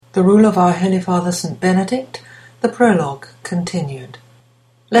The rule of our Holy Father St. Benedict, the prologue continued.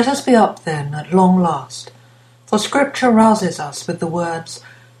 Let us be up then at long last, for Scripture rouses us with the words,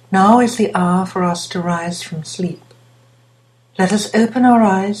 "Now is the hour for us to rise from sleep." Let us open our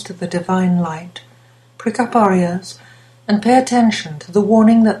eyes to the divine light, prick up our ears, and pay attention to the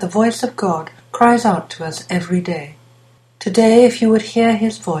warning that the voice of God cries out to us every day. Today, if you would hear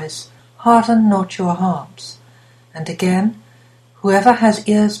his voice, harden not your hearts. And again, whoever has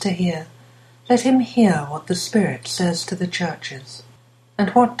ears to hear, let him hear what the Spirit says to the churches. And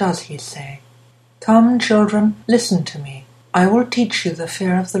what does he say? Come, children, listen to me. I will teach you the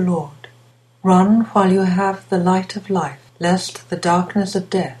fear of the Lord. Run while you have the light of life, lest the darkness of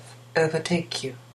death overtake you.